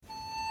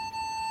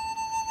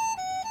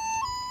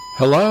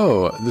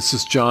Hello, this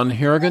is John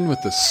Harrigan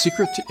with the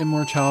Secret to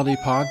Immortality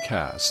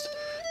podcast.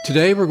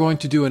 Today we're going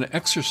to do an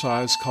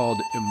exercise called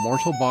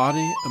Immortal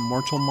Body,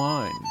 Immortal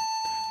Mind.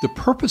 The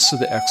purpose of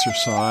the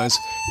exercise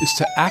is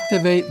to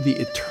activate the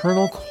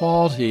eternal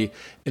quality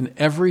in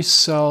every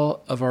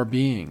cell of our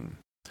being.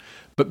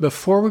 But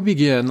before we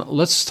begin,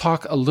 let's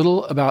talk a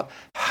little about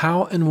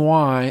how and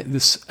why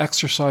this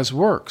exercise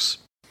works.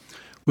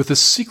 With the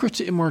Secret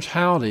to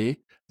Immortality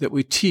that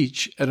we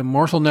teach at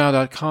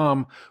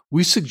immortalnow.com,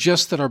 we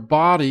suggest that our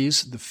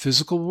bodies, the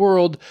physical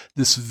world,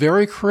 this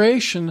very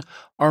creation,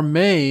 are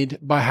made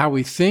by how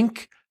we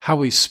think, how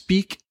we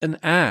speak, and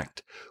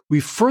act. We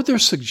further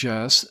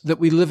suggest that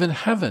we live in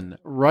heaven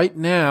right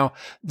now,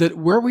 that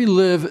where we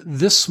live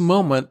this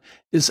moment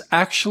is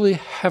actually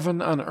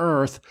heaven on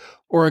earth,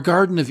 or a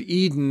Garden of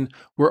Eden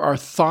where our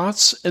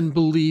thoughts and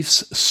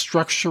beliefs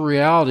structure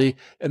reality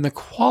and the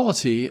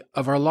quality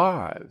of our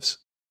lives.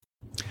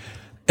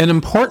 An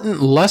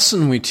important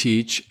lesson we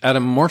teach at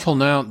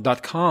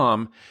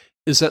immortalnow.com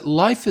is that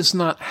life is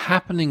not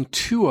happening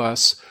to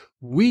us,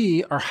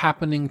 we are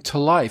happening to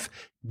life,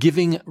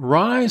 giving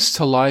rise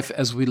to life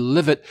as we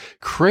live it,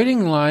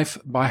 creating life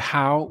by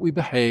how we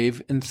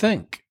behave and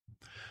think.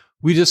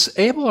 We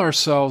disable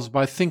ourselves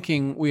by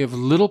thinking we have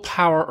little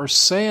power or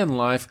say in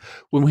life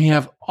when we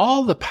have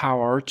all the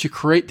power to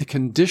create the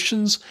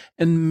conditions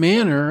and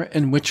manner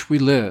in which we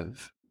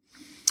live.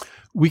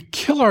 We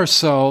kill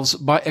ourselves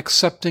by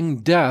accepting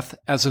death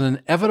as an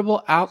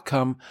inevitable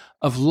outcome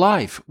of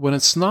life when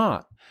it's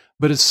not,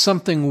 but it's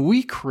something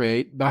we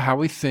create by how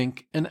we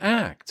think and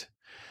act.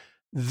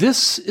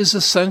 This is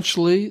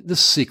essentially the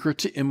secret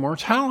to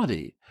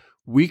immortality.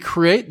 We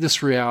create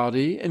this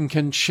reality and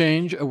can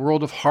change a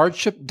world of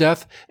hardship,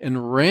 death,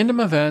 and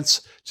random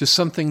events to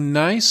something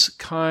nice,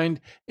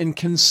 kind, and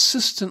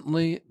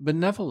consistently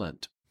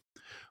benevolent.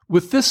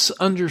 With this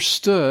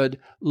understood,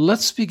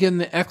 let's begin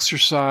the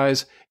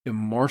exercise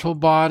Immortal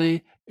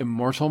Body,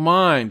 Immortal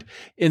Mind.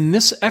 In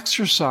this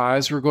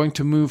exercise, we're going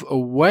to move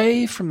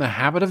away from the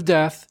habit of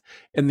death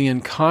and the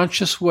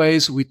unconscious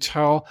ways we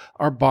tell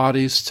our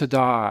bodies to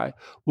die.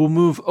 We'll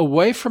move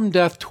away from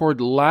death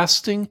toward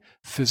lasting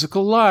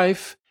physical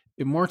life,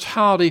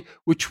 immortality,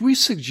 which we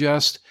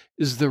suggest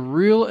is the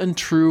real and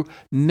true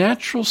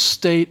natural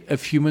state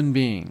of human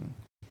being.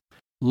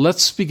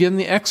 Let's begin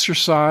the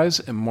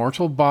exercise,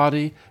 Immortal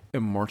Body,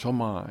 Immortal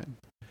Mind.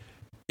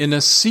 In a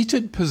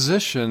seated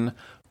position,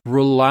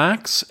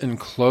 relax and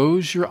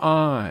close your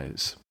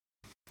eyes.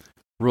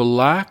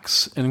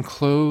 Relax and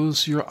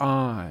close your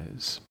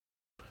eyes.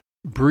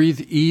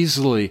 Breathe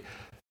easily.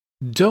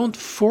 Don't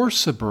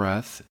force a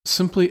breath.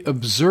 Simply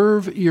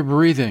observe your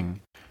breathing.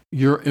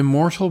 Your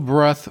immortal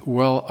breath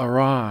will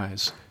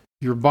arise.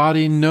 Your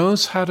body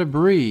knows how to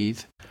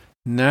breathe.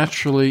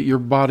 Naturally, your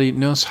body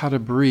knows how to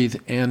breathe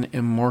an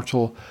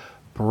immortal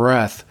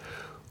breath.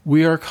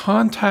 We are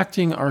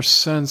contacting our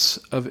sense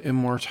of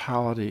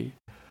immortality,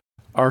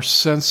 our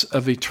sense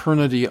of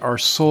eternity, our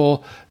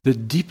soul, the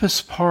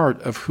deepest part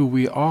of who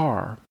we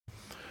are.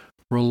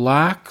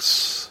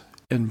 Relax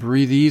and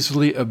breathe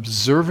easily,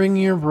 observing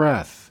your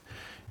breath.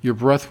 Your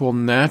breath will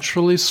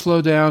naturally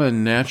slow down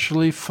and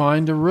naturally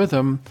find a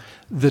rhythm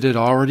that it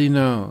already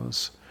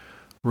knows.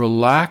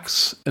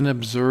 Relax and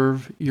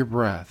observe your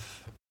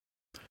breath.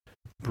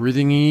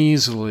 Breathing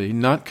easily,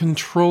 not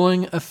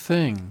controlling a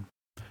thing,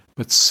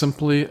 but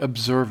simply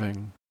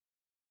observing.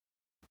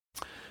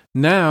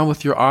 Now,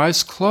 with your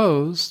eyes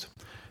closed,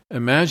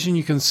 imagine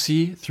you can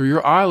see through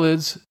your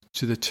eyelids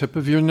to the tip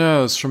of your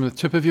nose. From the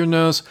tip of your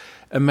nose,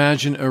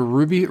 imagine a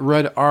ruby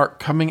red arc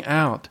coming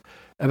out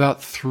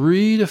about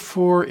 3 to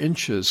 4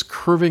 inches,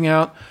 curving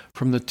out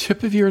from the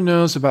tip of your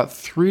nose about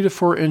 3 to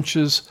 4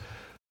 inches,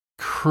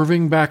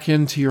 curving back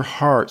into your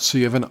heart. So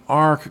you have an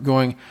arc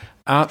going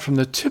out from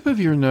the tip of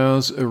your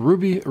nose, a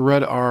ruby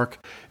red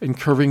arc, and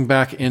curving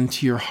back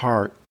into your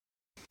heart.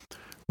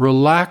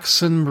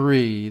 Relax and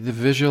breathe.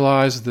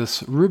 Visualize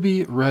this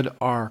ruby red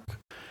arc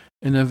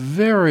in a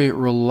very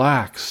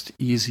relaxed,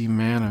 easy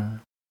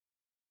manner.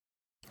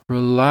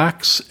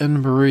 Relax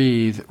and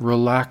breathe.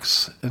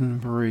 Relax and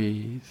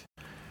breathe.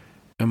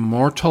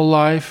 Immortal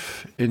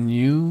life in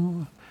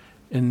you,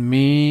 in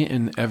me,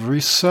 in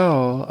every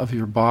cell of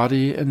your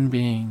body and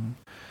being.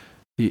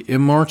 The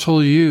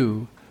immortal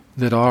you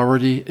that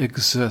already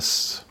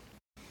exists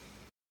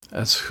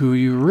as who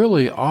you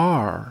really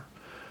are.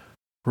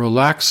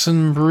 Relax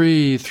and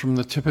breathe. From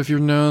the tip of your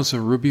nose,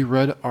 a ruby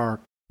red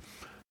arc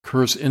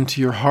curves into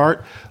your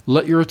heart.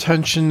 Let your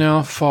attention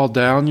now fall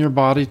down your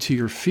body to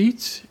your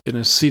feet in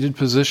a seated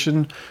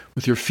position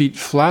with your feet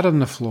flat on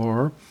the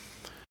floor.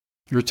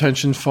 Your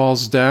attention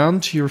falls down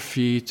to your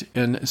feet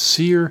and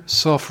see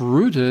yourself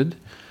rooted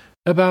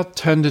about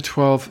 10 to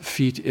 12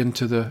 feet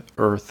into the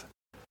earth,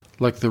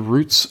 like the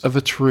roots of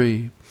a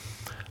tree.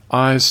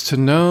 Eyes to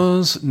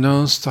nose,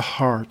 nose to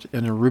heart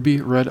in a ruby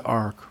red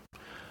arc.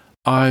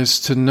 Eyes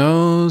to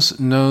nose,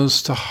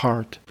 nose to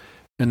heart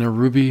in a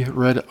ruby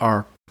red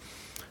arc.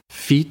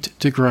 Feet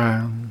to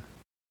ground.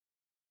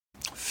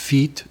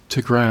 Feet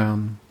to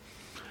ground.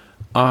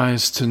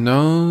 Eyes to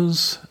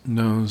nose,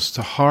 nose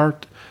to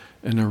heart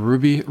in a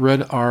ruby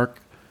red arc,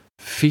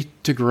 feet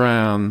to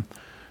ground.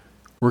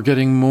 We're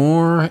getting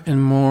more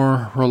and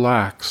more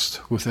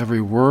relaxed with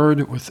every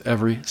word, with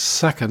every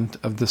second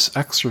of this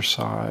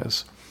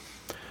exercise.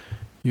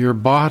 Your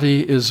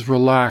body is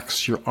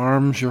relaxed. Your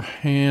arms, your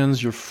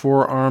hands, your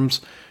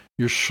forearms,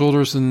 your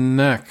shoulders and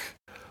neck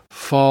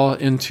fall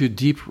into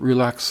deep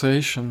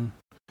relaxation.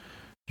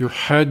 Your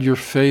head, your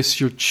face,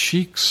 your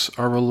cheeks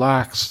are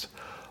relaxed.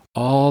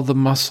 All the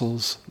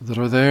muscles that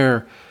are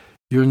there.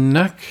 Your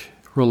neck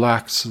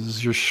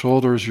relaxes, your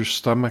shoulders, your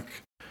stomach,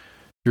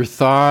 your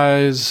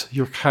thighs,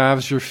 your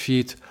calves, your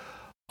feet.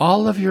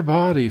 All of your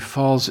body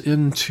falls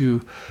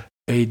into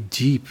a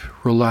deep,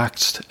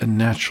 relaxed, and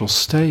natural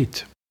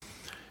state.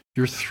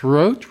 Your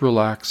throat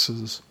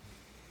relaxes.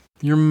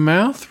 Your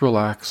mouth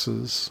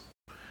relaxes.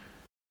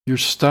 Your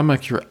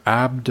stomach, your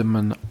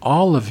abdomen,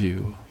 all of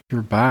you,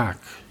 your back,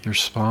 your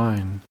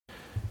spine,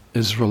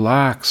 is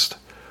relaxed.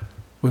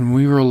 When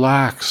we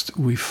relax,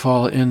 we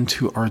fall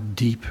into our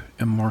deep,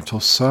 immortal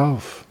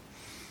self.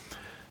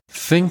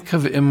 Think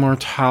of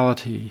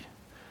immortality.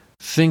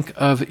 Think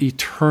of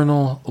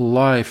eternal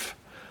life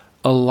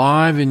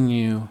alive in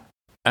you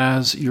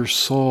as your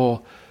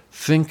soul.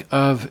 Think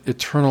of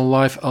eternal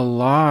life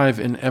alive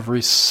in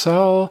every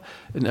cell,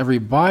 in every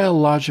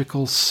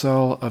biological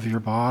cell of your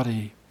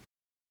body.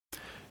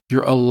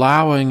 You're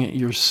allowing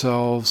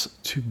yourselves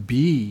to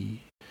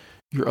be.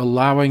 You're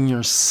allowing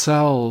your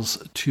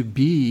cells to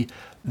be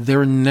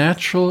their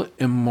natural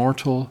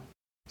immortal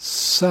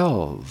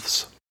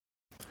selves.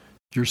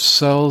 Your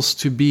cells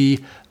to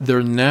be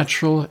their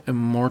natural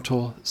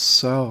immortal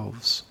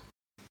selves.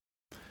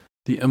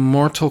 The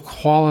immortal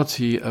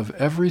quality of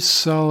every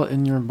cell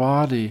in your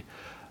body,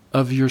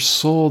 of your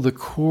soul, the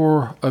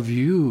core of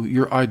you,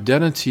 your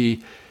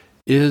identity,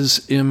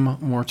 is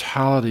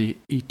immortality,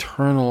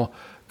 eternal,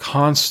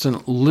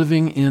 constant,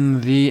 living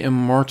in the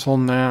immortal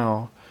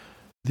now,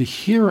 the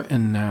here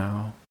and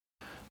now.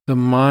 The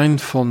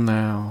mindful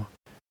now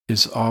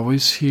is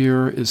always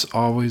here, is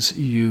always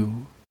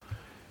you.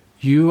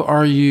 You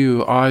are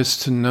you, eyes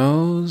to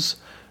nose,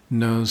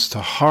 nose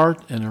to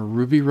heart in a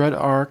ruby red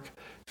arc,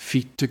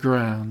 feet to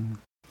ground.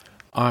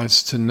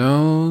 Eyes to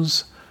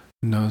nose,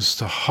 nose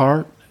to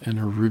heart in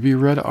a ruby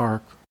red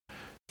arc,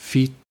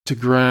 feet to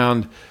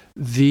ground.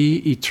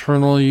 The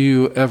eternal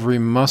you, every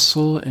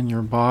muscle in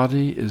your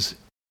body is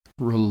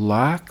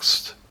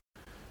relaxed,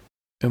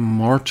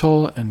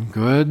 immortal and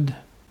good.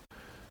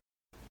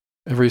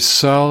 Every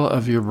cell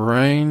of your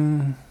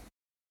brain,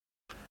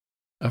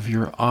 of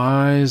your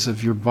eyes,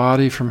 of your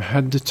body from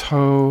head to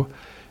toe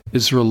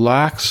is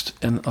relaxed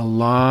and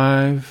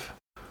alive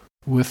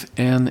with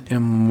an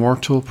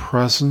immortal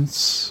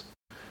presence.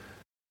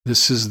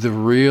 This is the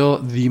real,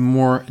 the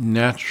more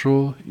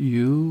natural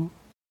you.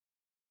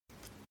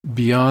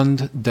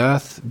 Beyond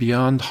death,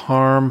 beyond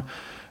harm,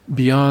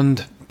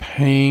 beyond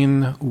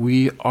pain,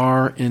 we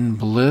are in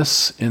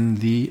bliss in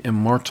the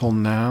immortal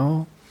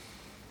now.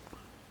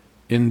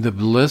 In the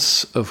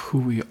bliss of who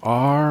we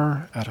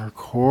are at our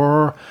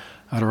core,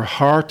 at our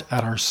heart,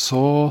 at our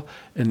soul,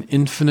 an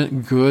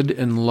infinite good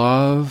and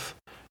love,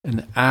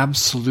 an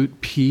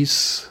absolute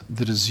peace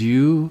that is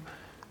you,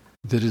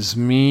 that is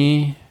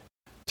me,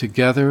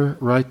 together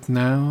right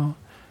now,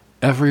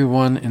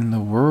 everyone in the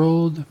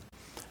world,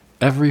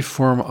 every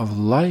form of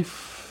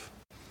life,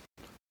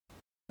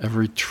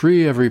 every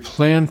tree, every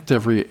plant,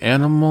 every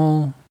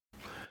animal,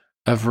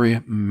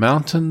 every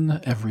mountain,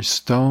 every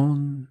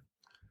stone,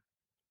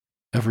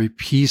 every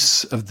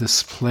piece of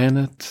this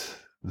planet,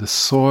 the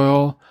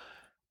soil,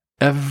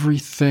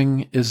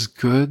 everything is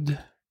good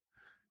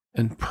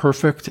and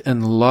perfect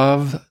and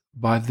loved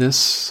by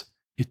this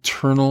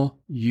eternal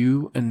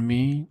you and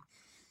me.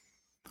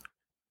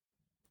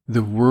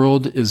 The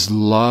world is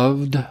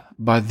loved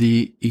by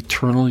the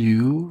eternal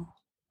you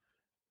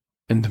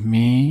and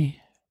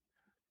me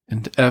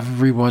and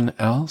everyone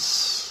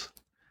else,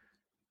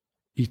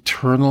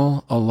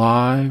 eternal,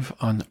 alive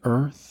on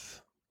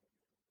earth.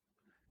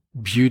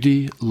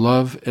 Beauty,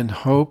 love, and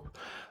hope,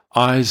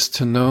 eyes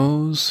to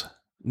nose,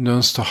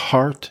 nose to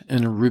heart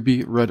in a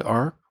ruby red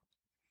arc.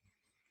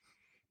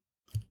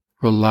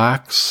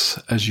 Relax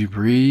as you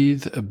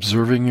breathe,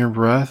 observing your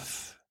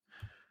breath,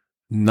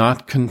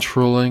 not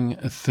controlling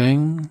a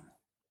thing.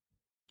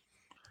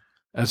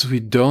 As we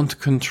don't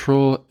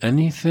control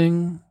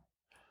anything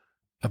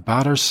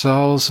about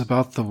ourselves,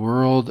 about the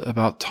world,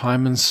 about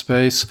time and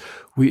space,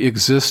 we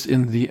exist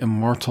in the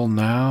immortal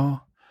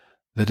now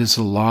that is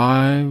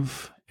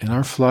alive in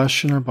our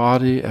flesh, in our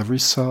body, every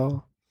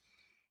cell,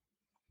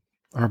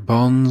 our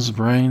bones,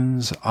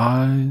 brains,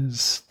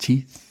 eyes,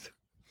 teeth,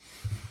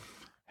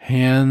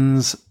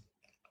 hands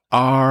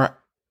are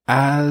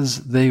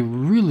as they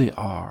really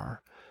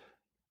are,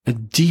 a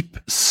deep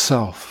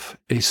self,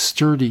 a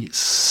sturdy,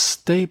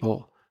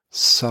 stable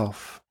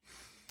self,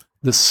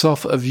 the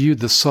self of you,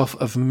 the self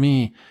of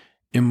me,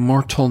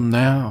 immortal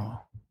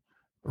now,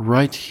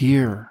 right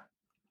here,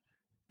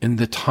 in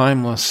the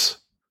timeless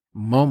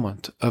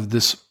moment of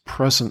this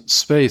present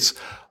space,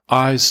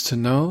 eyes to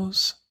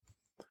nose,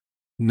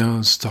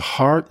 nose to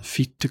heart,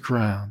 feet to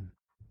ground.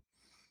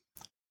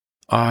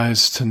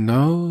 Eyes to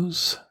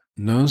nose,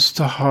 nose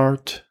to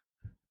heart,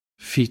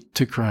 feet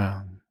to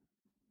ground.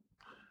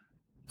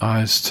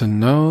 Eyes to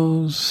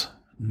nose,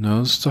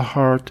 nose to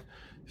heart,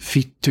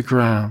 feet to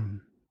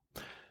ground.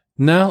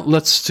 Now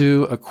let's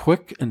do a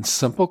quick and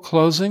simple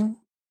closing.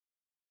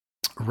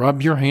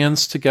 Rub your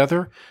hands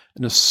together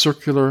in a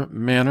circular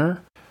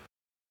manner,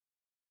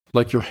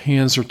 like your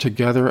hands are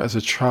together as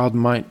a child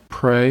might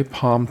pray,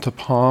 palm to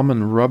palm,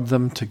 and rub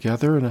them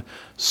together in a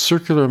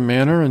circular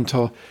manner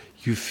until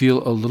you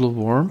feel a little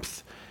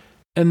warmth.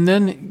 And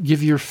then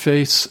give your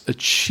face a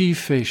chi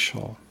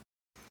facial.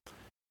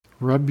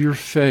 Rub your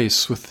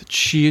face with the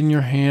chi in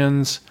your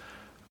hands.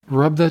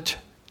 Rub that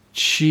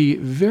chi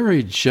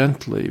very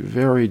gently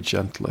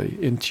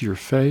into your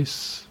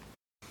face.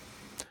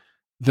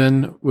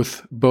 Then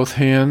with both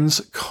hands,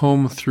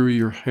 comb through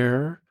your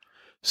hair,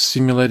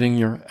 stimulating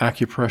your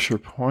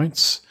acupressure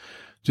points.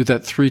 Do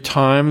that 3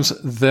 times.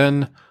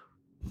 Then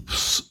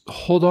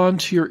hold on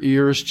to your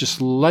ears,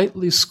 just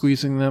lightly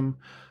squeezing them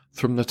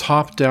from the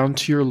top down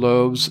to your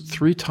lobes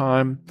 3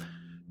 times.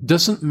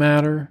 Doesn't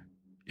matter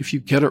if you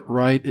get it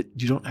right.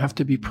 You don't have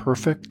to be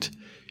perfect.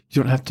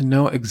 You don't have to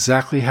know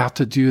exactly how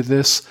to do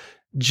this.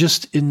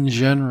 Just in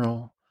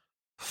general,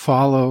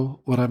 follow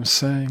what I'm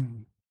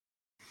saying.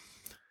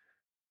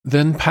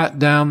 Then pat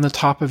down the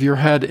top of your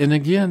head. And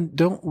again,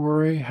 don't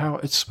worry how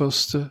it's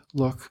supposed to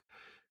look.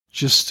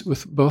 Just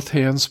with both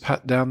hands,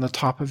 pat down the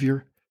top of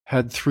your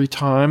head 3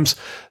 times.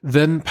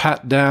 Then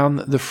pat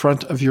down the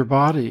front of your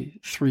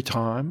body 3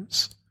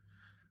 times.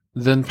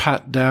 Then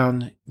pat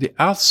down the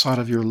outside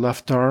of your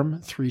left arm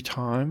 3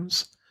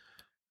 times.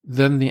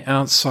 Then the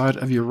outside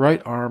of your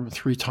right arm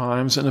 3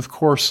 times. And of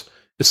course,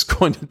 it's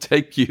going to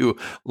take you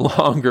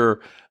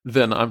longer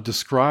than I'm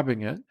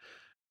describing it.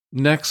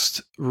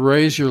 Next,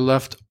 raise your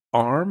left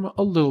arm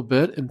a little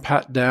bit and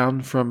pat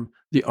down from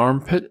the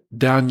armpit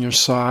down your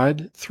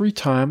side 3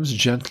 times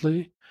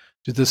gently.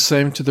 Do the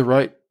same to the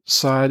right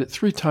side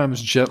 3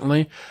 times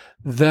gently.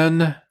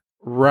 Then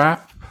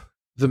wrap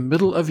the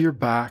middle of your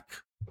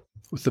back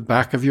with the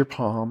back of your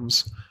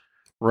palms.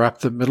 Wrap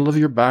the middle of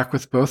your back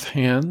with both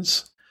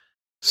hands,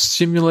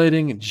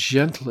 stimulating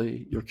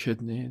gently your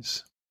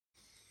kidneys.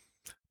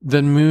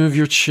 Then move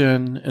your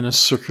chin in a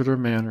circular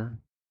manner.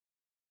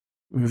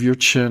 Move your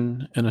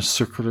chin in a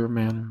circular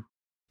manner.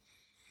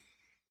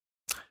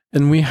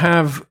 And we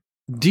have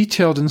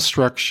detailed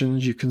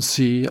instructions you can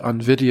see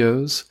on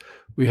videos.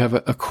 We have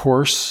a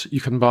course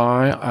you can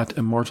buy at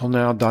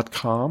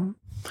immortalnow.com.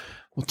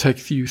 We'll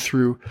take you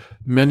through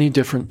many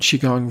different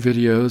Qigong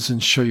videos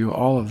and show you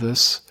all of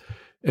this.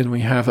 And we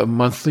have a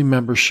monthly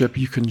membership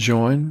you can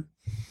join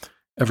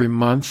every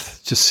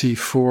month to see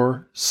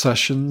 4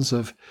 sessions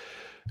of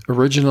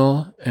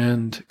original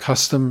and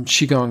custom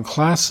Qigong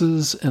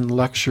classes and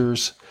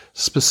lectures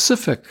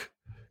specific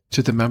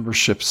to the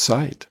membership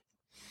site.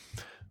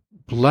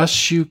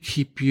 Bless you,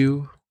 keep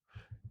you.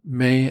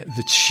 May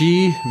the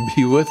Qi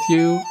be with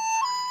you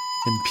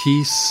in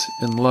peace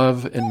and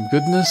love and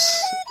goodness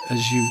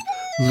as you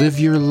live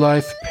your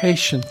life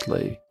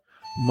patiently,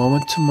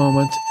 moment to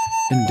moment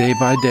and day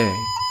by day.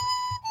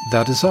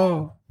 That is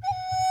all.